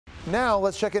Now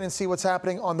let's check in and see what's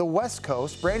happening on the West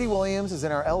Coast. Brandy Williams is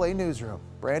in our LA newsroom.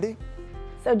 Brandy?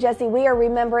 So Jesse, we are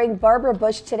remembering Barbara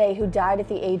Bush today, who died at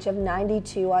the age of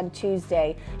 92 on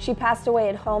Tuesday. She passed away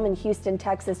at home in Houston,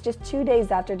 Texas, just 2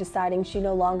 days after deciding she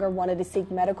no longer wanted to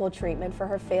seek medical treatment for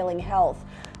her failing health.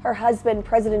 Her husband,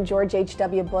 President George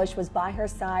H.W. Bush, was by her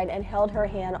side and held her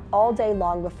hand all day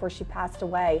long before she passed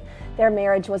away. Their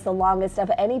marriage was the longest of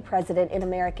any president in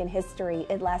American history.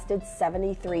 It lasted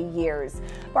 73 years.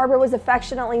 Barbara was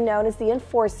affectionately known as the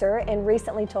Enforcer and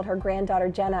recently told her granddaughter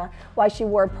Jenna why she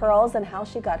wore pearls and how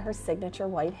she got her signature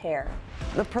white hair.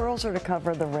 The pearls are to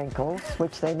cover the wrinkles,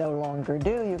 which they no longer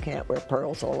do. You can't wear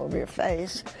pearls all over your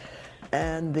face.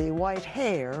 And the white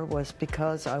hair was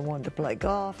because I wanted to play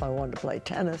golf, I wanted to play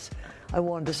tennis, I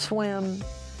wanted to swim,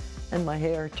 and my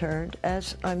hair turned,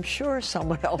 as I'm sure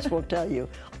someone else will tell you,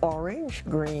 orange,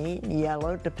 green,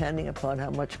 yellow, depending upon how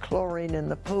much chlorine in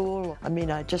the pool. I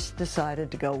mean, I just decided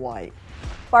to go white.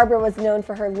 Barbara was known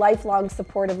for her lifelong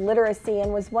support of literacy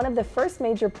and was one of the first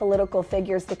major political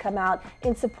figures to come out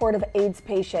in support of AIDS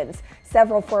patients.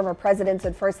 Several former presidents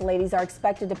and first ladies are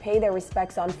expected to pay their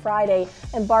respects on Friday,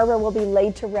 and Barbara will be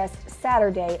laid to rest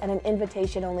Saturday at an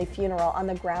invitation-only funeral on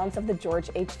the grounds of the George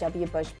H.W. Bush